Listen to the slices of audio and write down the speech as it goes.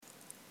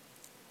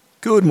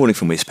Good morning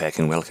from Westpac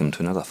and welcome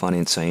to another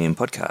Finance AM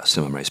podcast.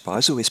 I'm Ray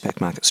Spicer,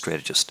 Westpac Market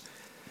Strategist.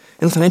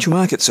 In the financial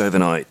markets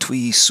overnight,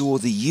 we saw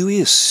the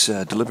US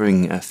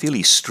delivering a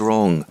fairly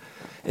strong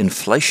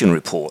inflation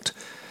report.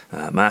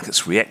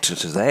 Markets reacted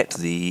to that.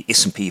 The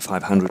S&P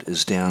 500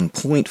 is down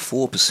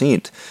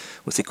 0.4%,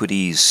 with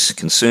equities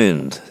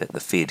concerned that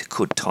the Fed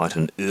could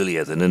tighten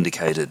earlier than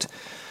indicated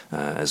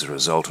as a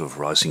result of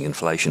rising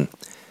inflation.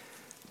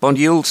 Bond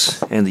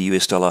yields and the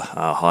US dollar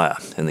are higher.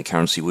 In the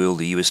currency world,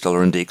 the US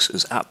dollar index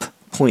is up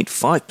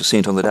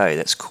 0.5% on the day.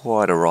 That's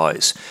quite a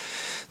rise.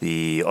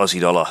 The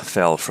Aussie dollar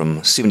fell from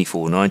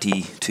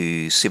 74.90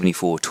 to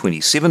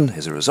 74.27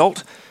 as a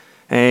result,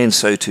 and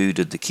so too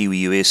did the Kiwi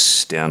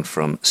US, down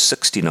from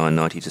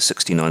 69.90 to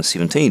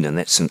 69.17, and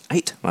that's an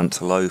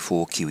 8-month low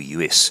for Kiwi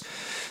US.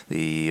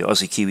 The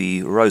Aussie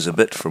Kiwi rose a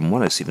bit from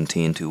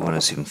 107.10 to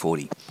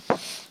 107.40.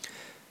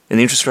 In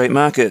the interest rate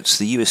markets,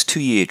 the US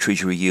 2-year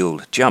Treasury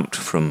yield jumped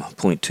from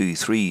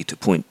 0.23 to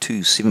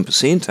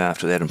 0.27%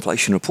 after that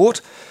inflation report,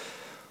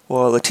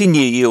 while the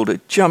 10-year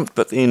yield jumped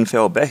but then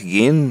fell back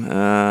again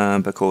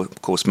because,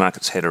 of course,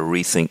 markets had a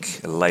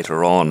rethink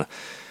later on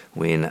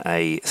when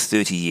a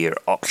 30-year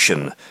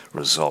auction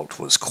result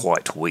was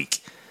quite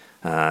weak.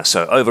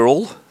 So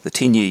overall, the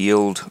 10-year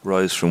yield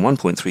rose from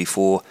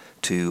 1.34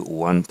 to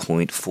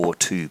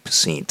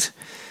 1.42%.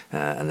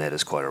 And that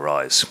is quite a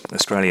rise.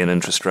 Australian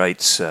interest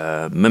rates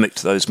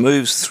mimicked those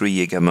moves.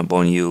 3-year government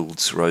bond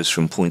yields rose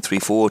from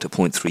 0.34 to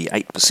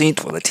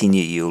 0.38%, while the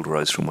 10-year yield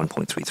rose from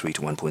 1.33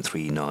 to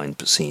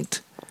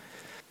 1.39%.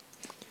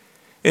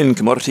 In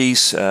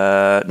commodities,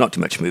 not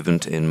too much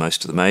movement in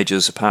most of the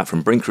majors, apart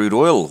from Brent crude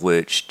oil,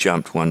 which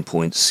jumped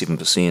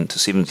 1.7% to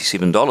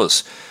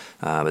 $77,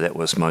 but that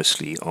was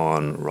mostly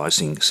on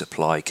rising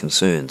supply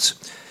concerns.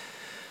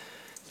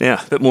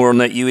 Now, a bit more on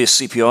that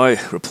US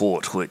CPI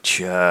report, which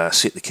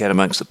set the cat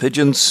amongst the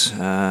pigeons.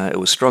 It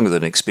was stronger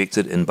than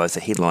expected in both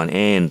the headline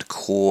and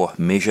core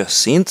measure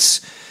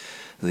sense.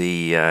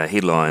 The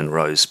headline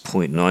rose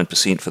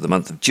 0.9% for the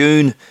month of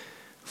June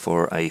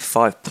for a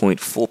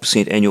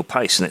 5.4% annual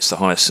pace, and that's the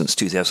highest since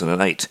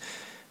 2008.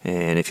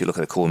 And if you look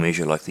at a core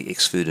measure like the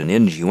ex-food and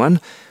energy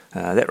one,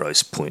 that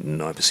rose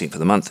 0.9% for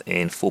the month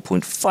and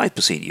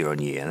 4.5% year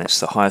on year, and that's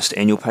the highest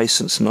annual pace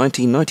since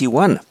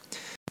 1991.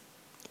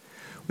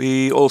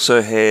 We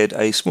also had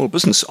a small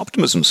business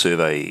optimism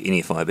survey,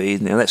 NFIB.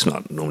 Now, that's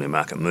not normally a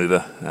market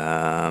mover,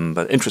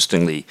 but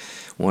interestingly,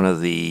 one of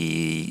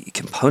the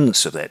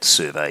components of that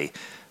survey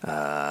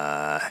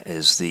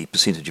is the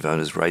percentage of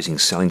owners raising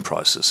selling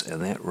prices,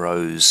 and that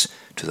rose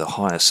to the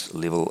highest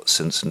level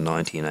since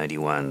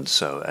 1981.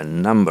 So a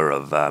number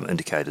of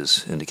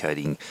indicators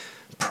indicating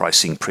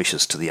pricing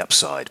pressures to the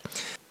upside.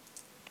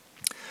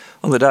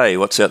 On the day,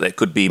 what's out that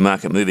could be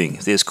market moving?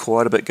 There's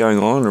quite a bit going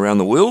on around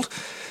the world.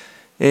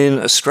 In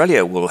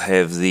Australia, we'll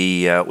have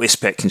the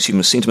Westpac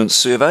Consumer Sentiment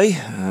Survey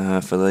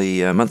for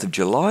the month of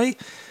July.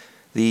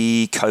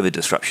 The COVID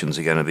disruptions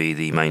are going to be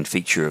the main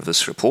feature of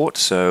this report.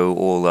 So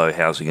although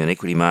housing and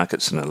equity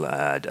markets and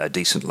a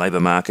decent labour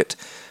market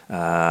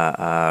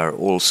are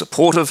all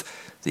supportive,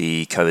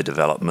 the COVID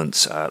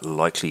developments are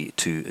likely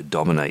to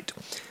dominate.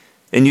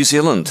 In New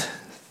Zealand,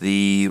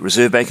 the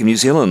Reserve Bank of New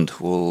Zealand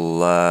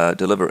will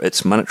deliver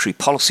its monetary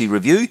policy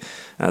review.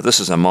 This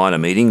is a minor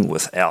meeting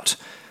without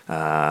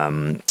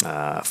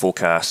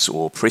forecasts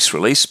or press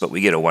release, but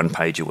we get a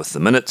one-pager with the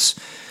minutes.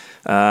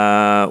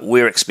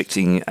 We're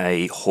expecting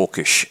a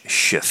hawkish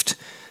shift.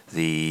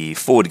 The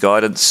forward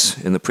guidance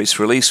in the press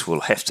release will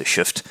have to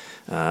shift,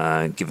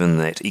 given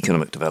that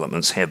economic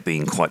developments have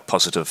been quite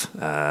positive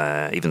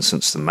even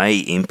since the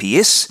May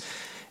MPS,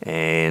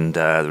 and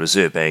the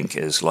Reserve Bank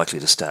is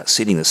likely to start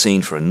setting the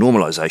scene for a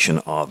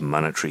normalisation of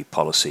monetary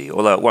policy,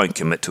 although it won't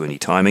commit to any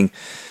timing.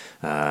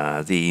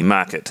 The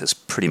market has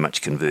pretty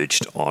much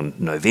converged on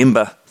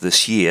November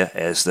this year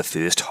as the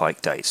first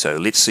hike date. So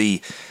let's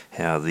see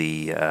how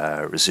the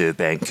Reserve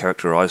Bank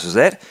characterises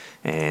that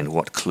and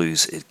what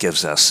clues it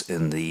gives us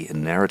in the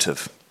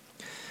narrative.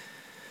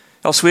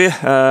 Elsewhere,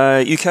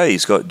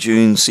 UK's got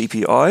June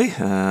CPI.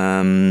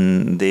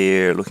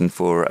 They're looking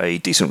for a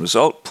decent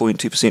result,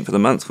 0.2% for the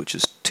month, which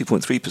is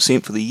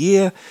 2.3% for the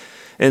year.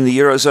 In the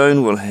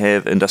Eurozone, we'll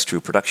have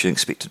industrial production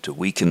expected to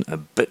weaken a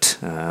bit,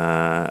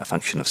 a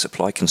function of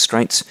supply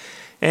constraints.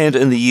 And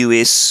in the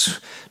US,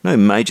 no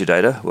major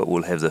data, but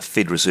we'll have the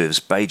Fed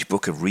Reserve's Beige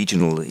Book of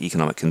Regional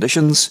Economic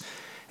Conditions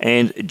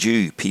and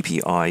June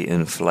PPI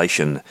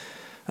inflation.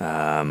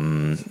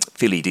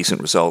 Fairly decent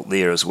result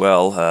there as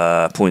well,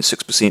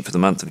 0.6% for the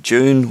month of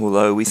June,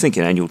 although we think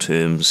in annual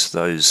terms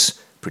those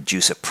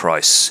producer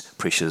price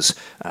pressures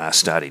are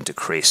starting to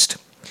crest.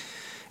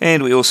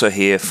 And we also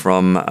hear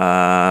from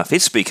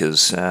Fed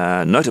speakers,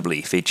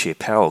 notably Fed Chair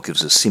Powell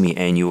gives a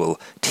semi-annual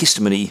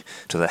testimony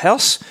to the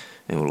House,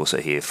 and we'll also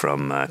hear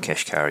from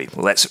Kashkari.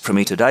 Well, that's it from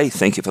me today.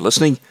 Thank you for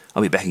listening.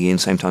 I'll be back again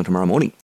same time tomorrow morning.